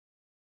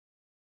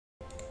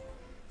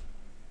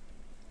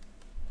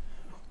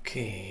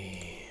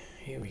Okay,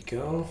 here we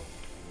go.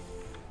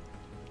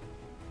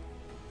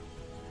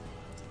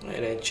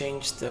 Right, I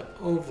changed the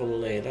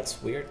overlay,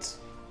 that's weird.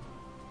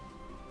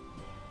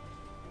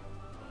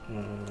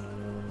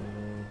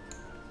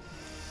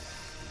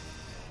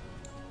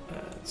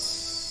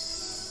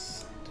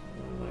 Let's do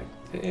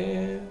like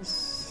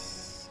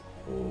this.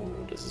 Oh,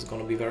 this is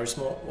gonna be very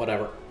small,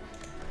 whatever.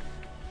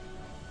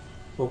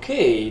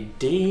 Okay,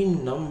 day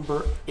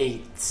number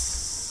 8.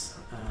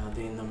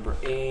 Day number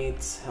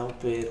 8,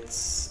 help it.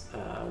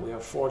 We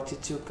have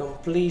 42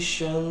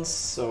 completions,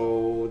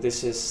 so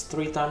this is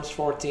 3 times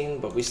 14,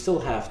 but we still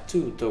have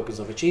 2 tokens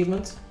of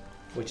achievement,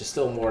 which is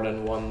still more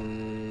than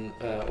one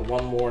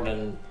more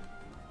than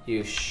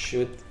you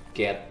should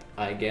get,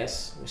 I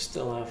guess. We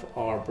still have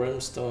our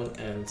brimstone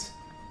and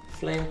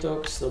flame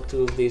tokens, still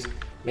 2 of these.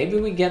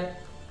 Maybe we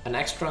get an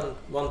extra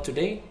one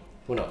today,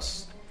 who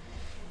knows.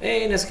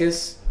 Hey,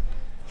 Neskis.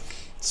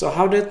 So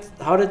how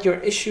did your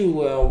issue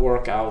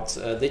work out?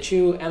 Did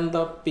you end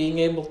up being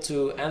able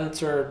to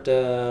enter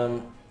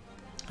the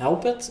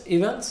Help It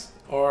event,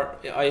 or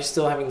are you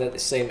still having that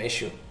same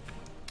issue?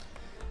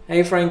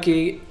 Hey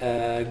Frankie,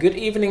 good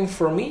evening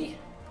for me,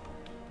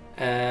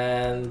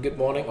 and good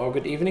morning or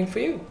good evening for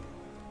you.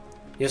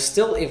 You're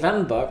still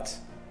event bugged?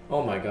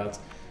 Oh my god.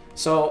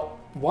 So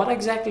what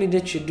exactly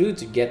did you do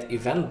to get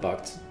event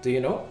bugged? Do you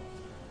know?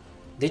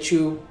 Did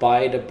you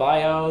buy the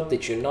buyout?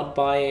 Did you not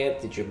buy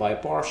it? Did you buy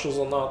partials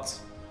or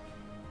not?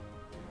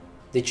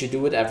 Did you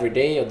do it every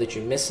day or did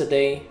you miss a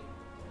day?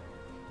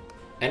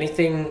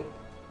 Anything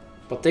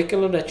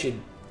particular that you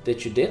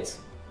did?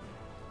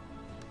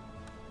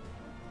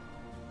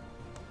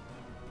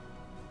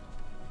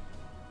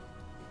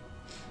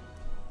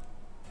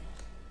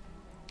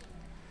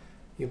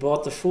 You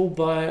bought the full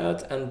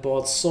buyout and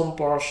bought some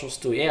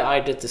partials too. Yeah, I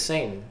did the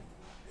same.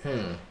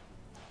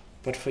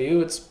 But for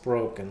you it's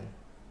broken.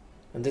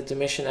 And did the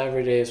mission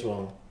every day as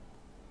well.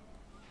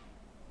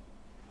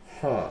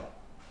 Huh.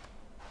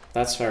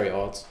 That's very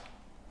odd.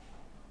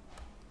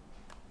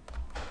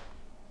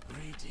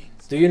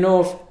 Do you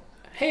know if...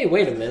 Hey,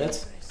 wait a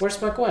minute.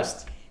 Where's my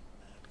quest?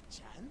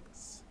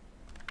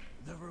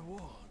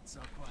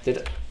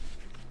 Did...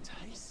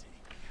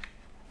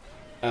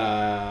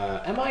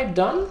 am I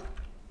done?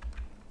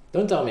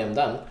 Don't tell me I'm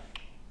done.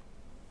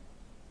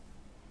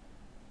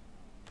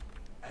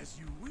 As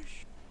you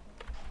wish.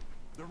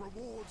 The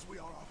rewards we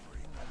are offering.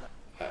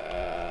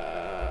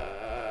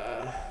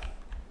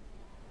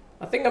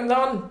 I think I'm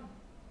done.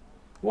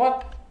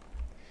 What?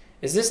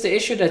 Is this the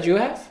issue that you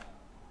have?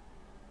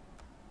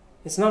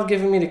 It's not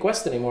giving me the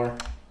quest anymore.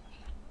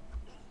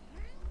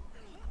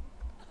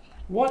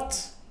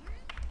 What?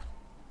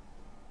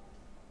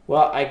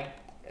 Well,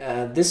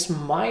 this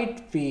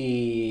might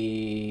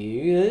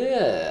be...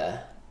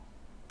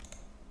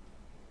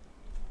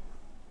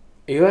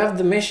 You have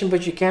the mission,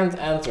 but you can't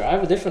enter. I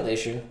have a different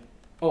issue.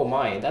 Oh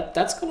my,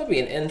 that's gonna be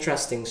an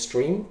interesting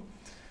stream.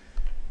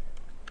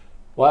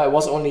 Well, it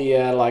was only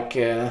like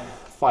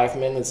 5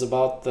 minutes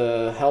about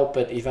the Help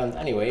It event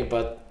anyway,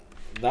 but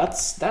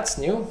that's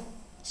new.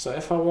 So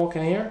if I walk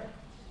in here,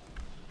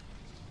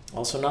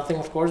 also nothing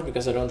of course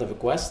because I don't have a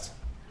quest.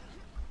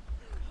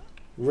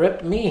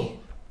 Rip me.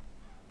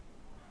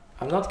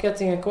 I'm not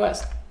getting a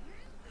quest.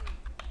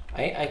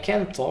 I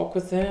can't talk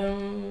with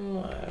him.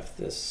 I have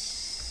this.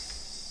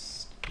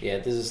 Yeah,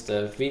 this is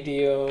the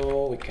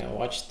video. We can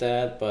watch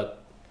that,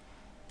 but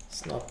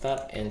it's not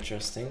that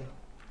interesting.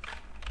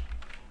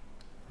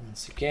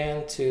 Once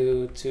again,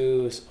 2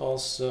 is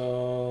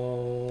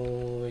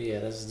also... Yeah,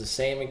 this is the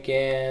same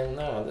again.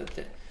 No,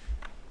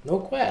 no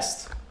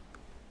quest.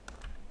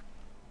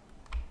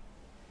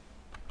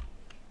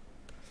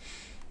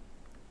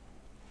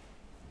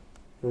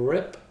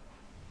 Rip.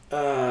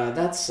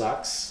 That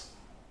sucks.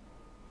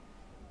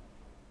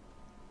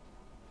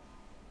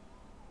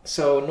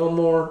 So no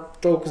more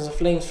tokens of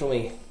flames for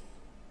me.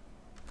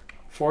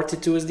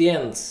 42 is the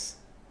end.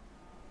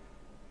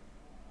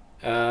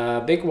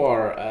 Big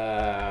War,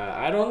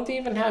 I don't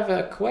even have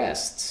a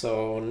quest,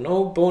 so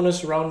no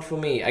bonus round for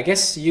me. I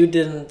guess you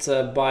didn't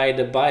buy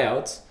the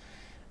buyout.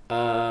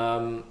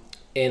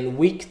 In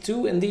week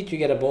 2, indeed, you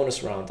get a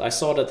bonus round. I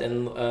saw that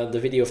in the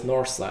video of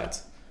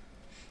Northside.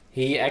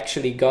 He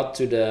actually got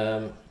to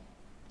the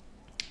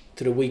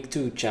week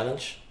 2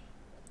 challenge.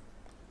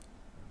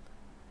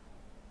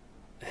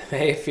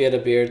 Hey,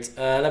 Beard.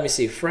 Let me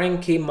see.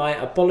 Frankie, my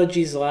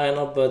apologies,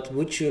 Lionel, but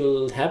would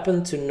you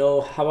happen to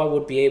know how I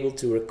would be able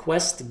to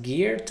request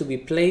gear to be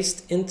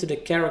placed into the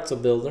character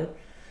builder?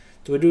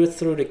 Do I do it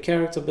through the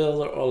character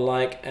builder or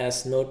like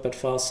as notepad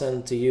file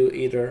sent to you,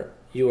 either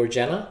you or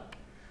Jenna?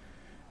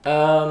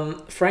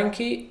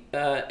 Frankie,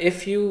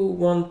 if you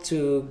want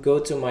to go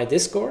to my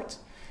Discord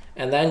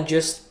and then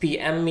just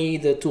PM me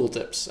the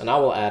tooltips and I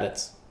will add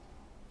it.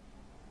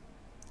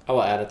 I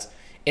will add it.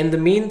 In the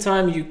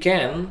meantime, you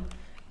can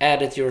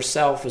add it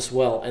yourself as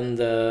well. In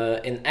the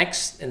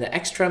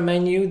extra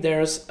menu,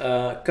 there's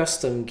a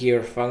custom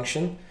gear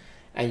function,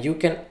 and you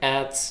can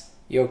add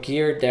your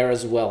gear there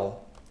as well.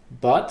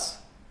 But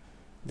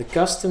The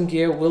custom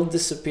gear will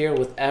disappear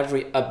with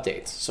every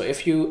update. So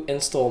if you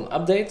install an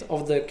update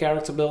of the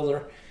character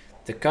builder,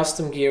 the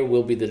custom gear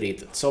will be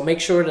deleted. So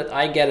make sure that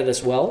I get it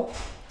as well.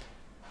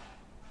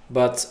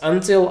 But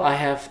until I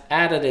have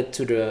added it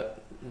to the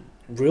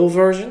real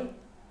version,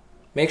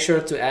 make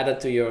sure to add it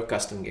to your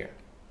custom gear.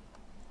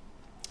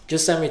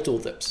 Just send me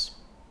tooltips.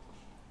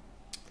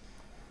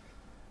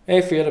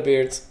 Hey,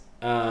 Beard.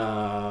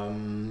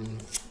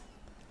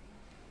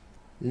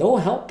 No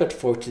help it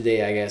for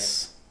today, I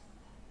guess.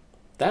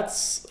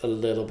 That's a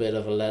little bit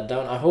of a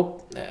letdown. I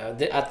hope,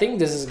 I think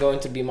this is going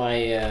to be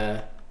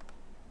my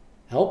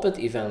help it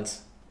event.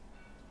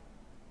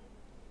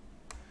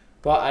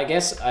 But I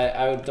guess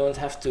I don't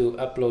have to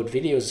upload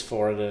videos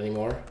for it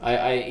anymore.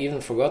 I even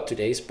forgot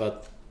today's,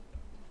 but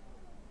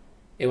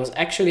it was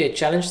actually a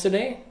challenge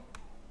today.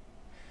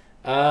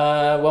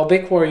 Well,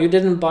 Big War, you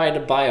didn't buy the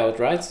buyout,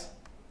 right?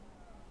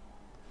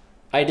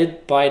 I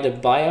did buy the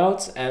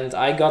buyout and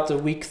I got the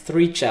week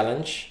 3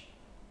 challenge.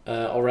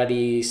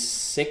 Already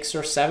 6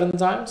 or 7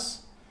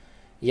 times.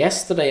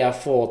 Yesterday I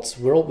fought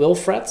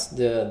Wilfred,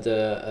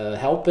 the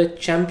Help It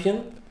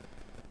champion.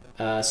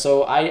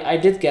 So I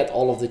did get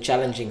all of the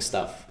challenging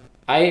stuff.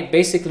 I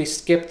basically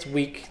skipped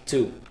week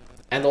 2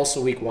 and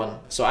also week 1.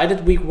 So I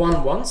did week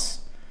 1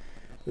 once.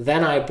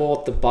 Then I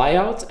bought the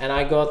buyout and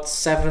I got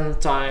 7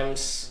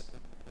 times.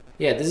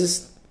 Yeah, this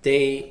is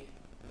day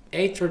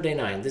 8 or day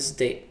 9. This is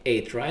day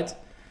 8, right?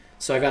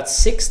 So I got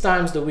 6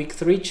 times the week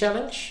 3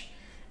 challenge.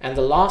 And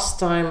the last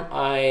time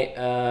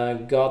I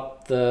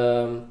got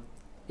the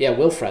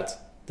Wilfred,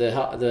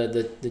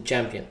 the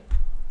champion.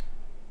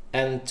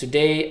 And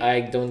today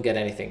I don't get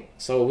anything.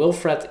 So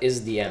Wilfred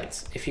is the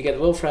end. If you get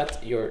Wilfred,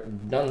 you're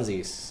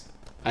dunsies,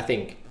 I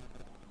think.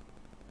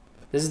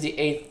 This is the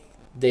 8th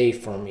day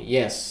for me,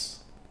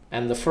 yes.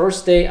 And the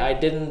first day I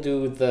didn't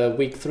do the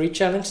week 3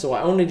 challenge, so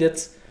I only did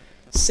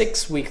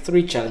 6 week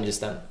 3 challenges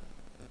then.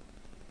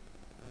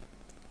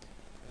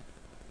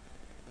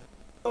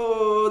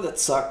 Oh, that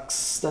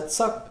sucks. That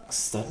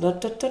sucks.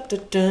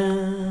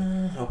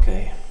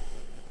 Okay.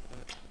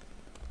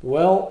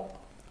 Well,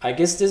 I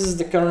guess this is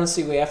the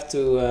currency we have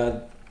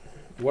to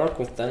work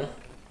with then.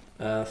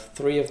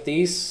 3 of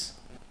these.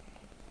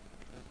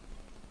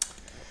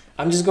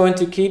 I'm just going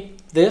to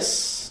keep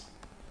this.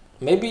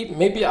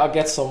 Maybe I'll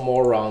get some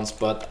more rounds,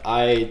 but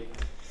I'm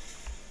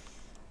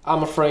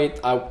afraid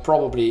I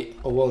probably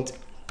won't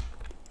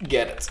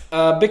get it.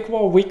 Big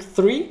War week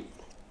 3.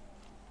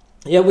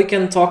 Yeah, we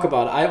can talk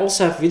about it. I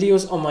also have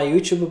videos on my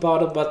YouTube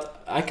about it,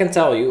 but I can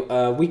tell you,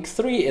 week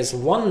 3 is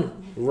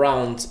 1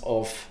 round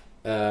of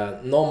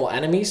normal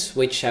enemies,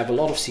 which have a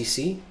lot of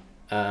CC.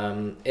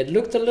 It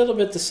looked a little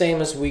bit the same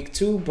as week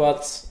 2,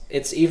 but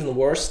it's even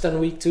worse than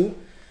week 2.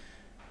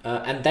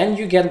 And then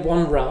you get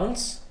 1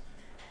 round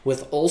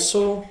with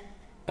also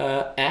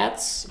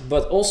ads,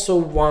 but also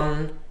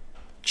 1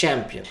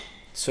 champion.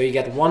 So you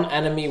get 1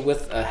 enemy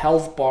with a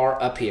health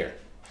bar up here.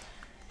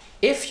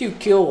 If you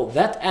kill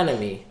that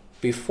enemy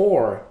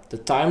before the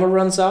timer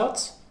runs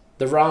out,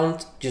 the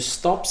round just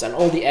stops and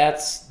all the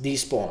ads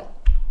despawn.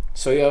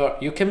 So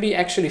you can be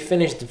actually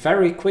finished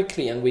very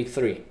quickly in week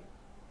 3.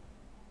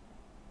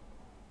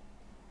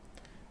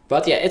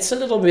 But yeah, it's a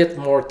little bit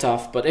more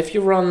tough, but if you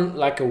run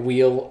like a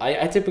wheel,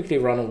 I typically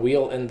run a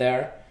wheel in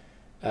there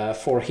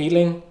for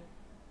healing.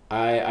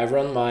 I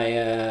run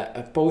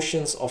my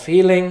potions of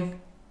healing.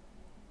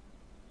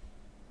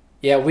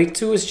 Yeah, week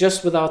 2 is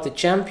just without the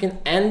champion,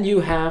 and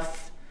you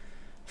have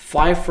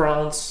 5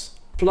 rounds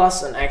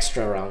plus an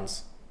extra round,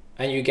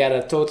 and you get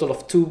a total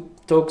of 2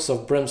 tokens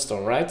of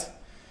brimstone, right?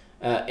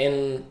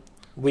 In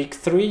week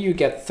 3 you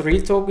get 3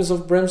 tokens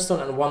of brimstone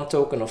and 1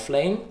 token of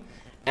flame,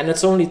 and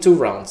it's only 2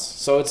 rounds,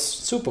 so it's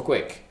super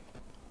quick.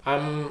 I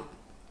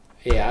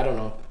don't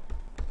know.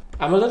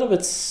 I'm a little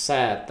bit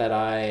sad that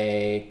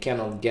I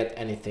cannot get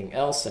anything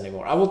else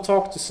anymore. I will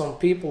talk to some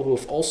people who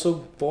have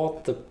also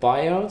bought the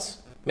buyout.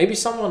 Maybe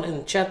someone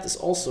in chat is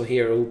also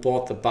here who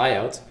bought the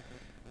buyout.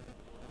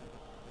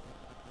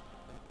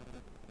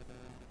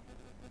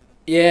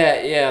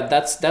 Yeah,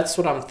 that's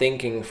what I'm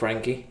thinking,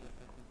 Frankie.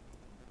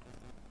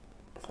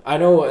 I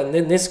know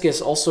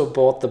Niskis also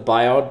bought the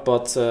buyout,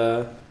 but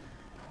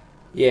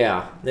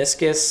yeah,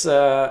 Niskis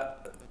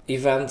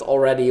event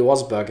already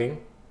was bugging.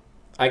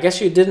 I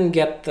guess you didn't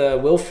get the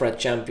Wilfred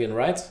champion,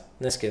 right,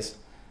 Niskis?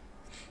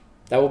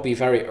 That would be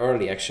very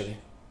early, actually.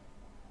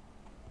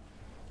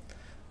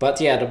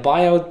 But yeah, the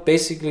buyout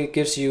basically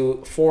gives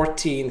you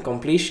 14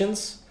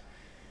 completions.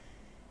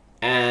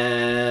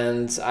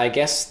 And I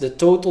guess the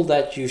total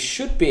that you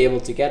should be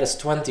able to get is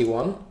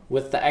 21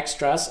 with the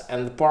extras,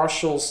 and the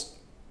partials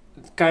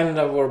kind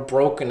of were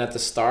broken at the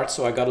start,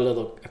 so I got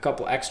a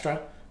couple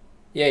extra.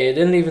 Yeah, you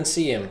didn't even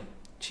see him.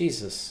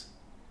 Jesus.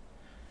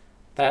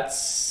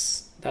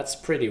 That's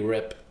pretty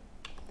rip.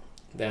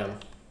 Damn.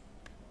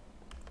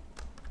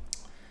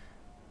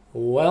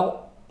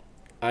 Well,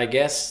 I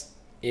guess,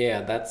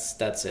 yeah,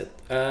 that's it.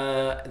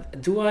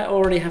 Do I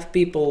already have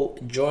people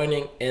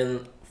joining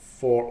in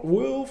for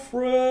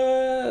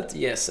Wilfred?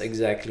 Yes,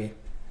 exactly.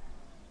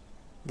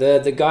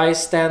 The guy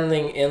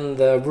standing in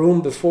the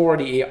room before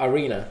the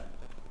arena.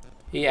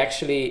 He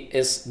actually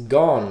is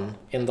gone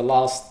in the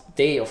last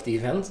day of the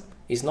event.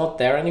 He's not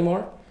there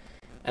anymore.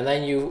 And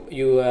then you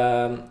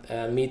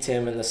meet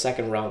him in the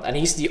second round, and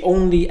he's the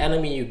only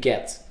enemy you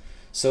get.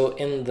 So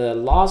in the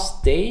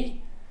last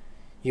day,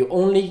 you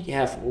only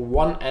have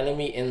one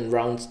enemy in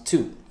round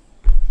 2,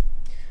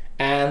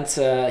 and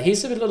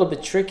he's a little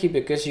bit tricky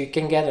because you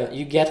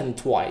get him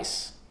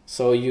twice.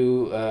 So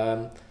you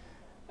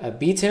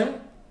beat him,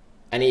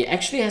 and he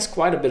actually has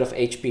quite a bit of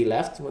HP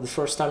left the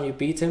first time you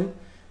beat him,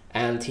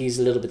 and he's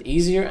a little bit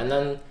easier. And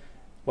then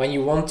when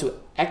you want to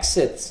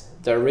exit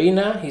the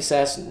arena, he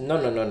says, no,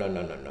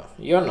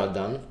 you're not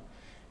done.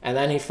 And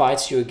then he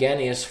fights you again.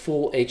 He has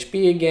full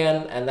HP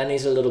again, and then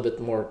he's a little bit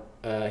more,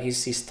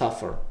 he's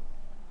tougher.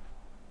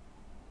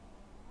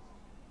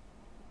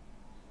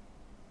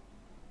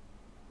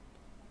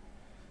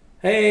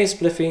 Hey,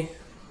 Spliffy.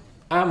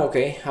 I'm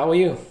okay. How are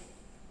you?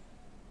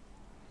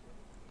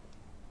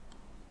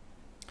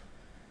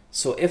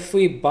 So if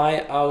we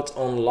buy out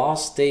on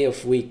last day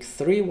of week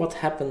 3, what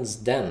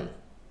happens then?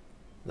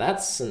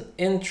 That's an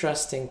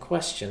interesting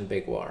question,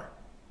 Big War.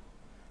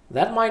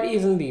 That might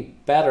even be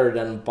better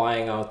than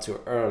buying out too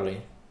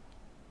early.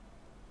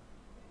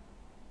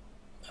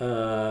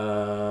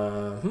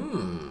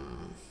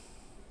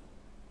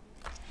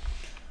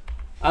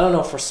 I don't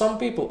know, for some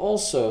people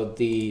also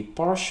the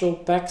partial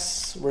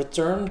packs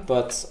returned,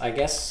 but I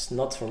guess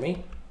not for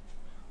me.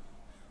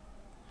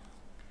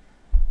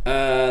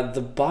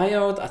 The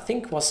buyout I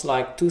think was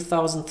like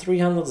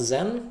 2,300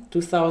 Zen,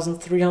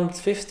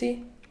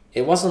 2,350.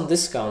 It was on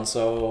discount,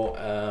 so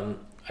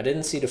I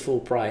didn't see the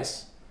full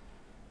price.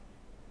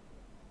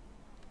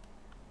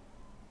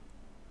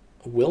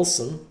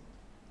 Wilson?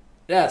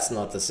 That's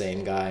not the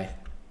same guy.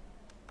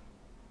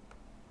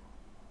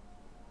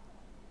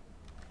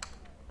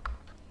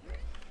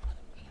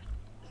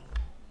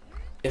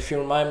 If you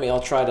remind me, I'll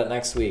try that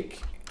next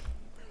week.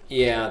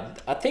 Yeah,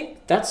 I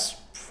think that's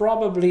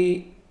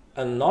probably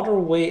another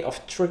way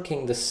of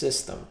tricking the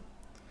system.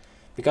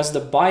 Because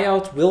the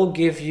buyout will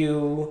give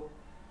you...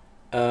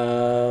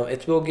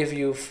 it will give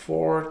you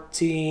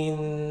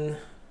 14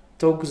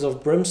 tokens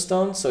of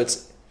brimstone, so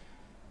it's...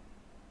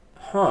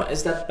 Huh,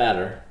 is that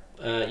better?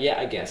 Yeah,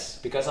 I guess.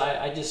 Because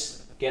I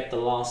just get the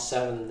last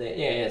 7 days.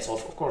 Yeah, it's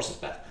of course it's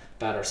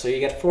better. So you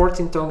get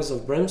 14 tokens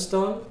of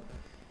brimstone.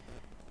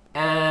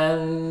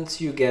 And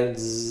you get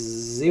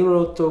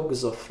 0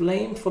 tokens of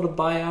flame for the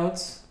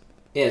buyout.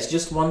 Yeah, it's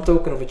just 1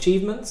 token of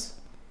achievement.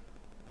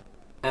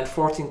 And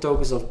 14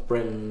 tokens of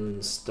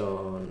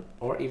brimstone.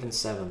 Or even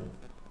 7.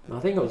 No, I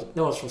think it was,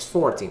 no, it was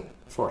 14.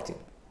 14.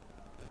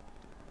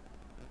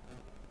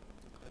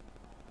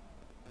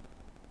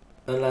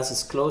 Unless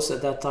it's closed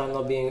at that time,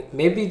 not being...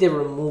 Maybe they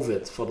remove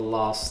it for the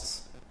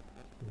last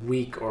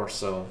week or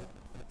so.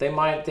 They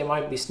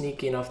might be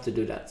sneaky enough to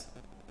do that.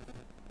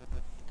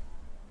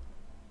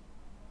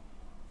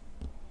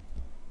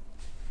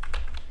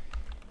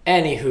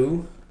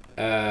 Anywho,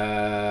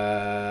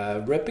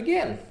 rip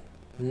again.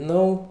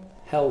 No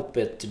help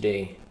it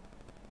today.